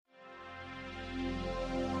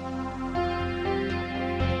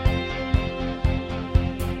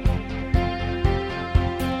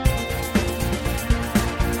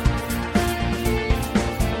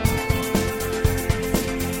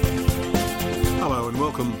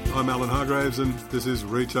Welcome, I'm Alan Hargraves and this is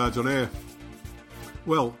Recharge on Air.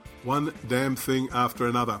 Well, one damn thing after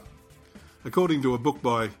another. According to a book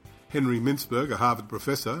by Henry Mintzberg, a Harvard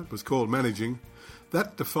professor, it was called Managing,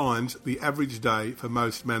 that defines the average day for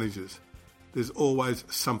most managers. There's always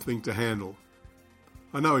something to handle.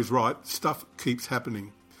 I know he's right, stuff keeps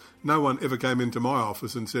happening. No one ever came into my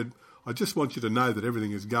office and said, I just want you to know that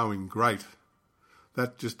everything is going great.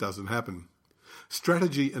 That just doesn't happen.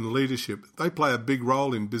 Strategy and leadership, they play a big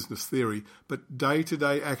role in business theory, but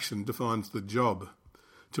day-to-day action defines the job.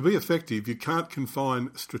 To be effective, you can't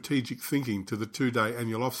confine strategic thinking to the 2-day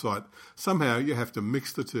annual offsite. Somehow you have to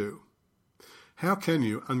mix the two. How can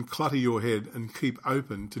you unclutter your head and keep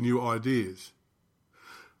open to new ideas?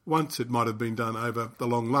 Once it might have been done over the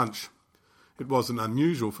long lunch. It wasn't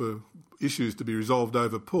unusual for issues to be resolved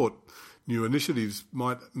over port. New initiatives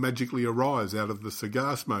might magically arise out of the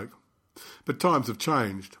cigar smoke. But times have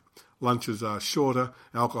changed. Lunches are shorter,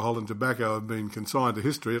 alcohol and tobacco have been consigned to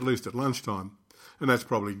history, at least at lunchtime, and that's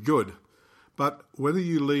probably good. But whether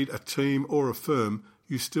you lead a team or a firm,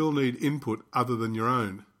 you still need input other than your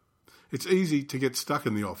own. It's easy to get stuck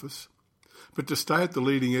in the office, but to stay at the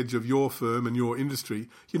leading edge of your firm and your industry,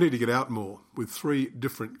 you need to get out more with 3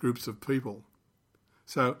 different groups of people.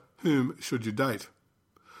 So, whom should you date?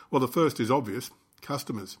 Well, the first is obvious,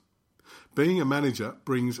 customers. Being a manager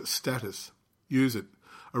brings status. Use it.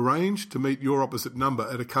 Arrange to meet your opposite number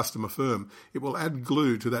at a customer firm. It will add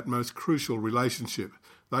glue to that most crucial relationship.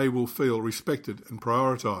 They will feel respected and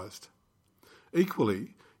prioritised.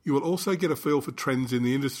 Equally, you will also get a feel for trends in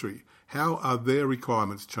the industry. How are their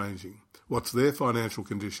requirements changing? What's their financial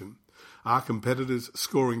condition? Are competitors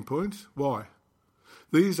scoring points? Why?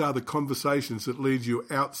 These are the conversations that lead you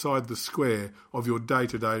outside the square of your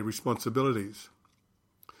day-to-day responsibilities.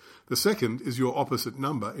 The second is your opposite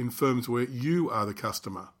number in firms where you are the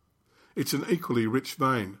customer. It's an equally rich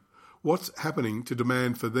vein. What's happening to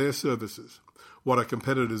demand for their services? What are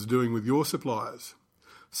competitors doing with your suppliers?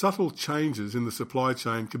 Subtle changes in the supply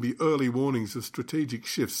chain can be early warnings of strategic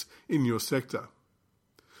shifts in your sector.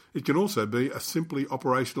 It can also be a simply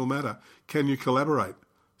operational matter. Can you collaborate?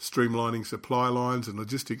 Streamlining supply lines and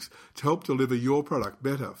logistics to help deliver your product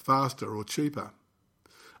better, faster or cheaper.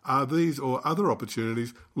 Are these or other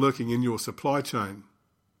opportunities lurking in your supply chain?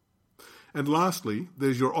 And lastly,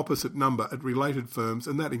 there's your opposite number at related firms,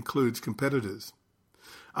 and that includes competitors.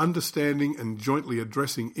 Understanding and jointly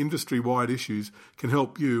addressing industry-wide issues can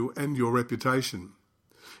help you and your reputation.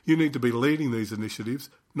 You need to be leading these initiatives,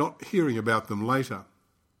 not hearing about them later.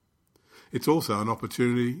 It's also an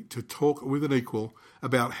opportunity to talk with an equal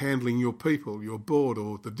about handling your people, your board,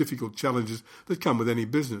 or the difficult challenges that come with any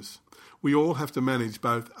business. We all have to manage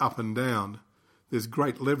both up and down. There's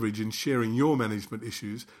great leverage in sharing your management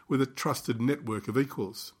issues with a trusted network of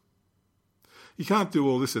equals. You can't do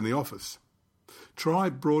all this in the office.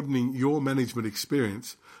 Try broadening your management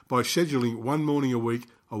experience by scheduling one morning a week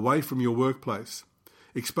away from your workplace.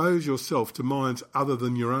 Expose yourself to minds other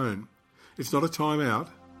than your own. It's not a time out.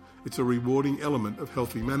 It's a rewarding element of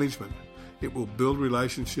healthy management. It will build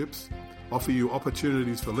relationships, offer you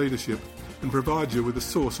opportunities for leadership, and provide you with a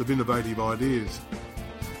source of innovative ideas.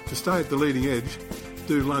 To stay at the leading edge,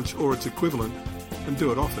 do lunch or its equivalent, and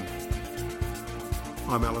do it often.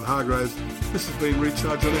 I'm Alan Hargraves. This has been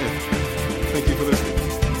Recharge on Air. Thank you for listening.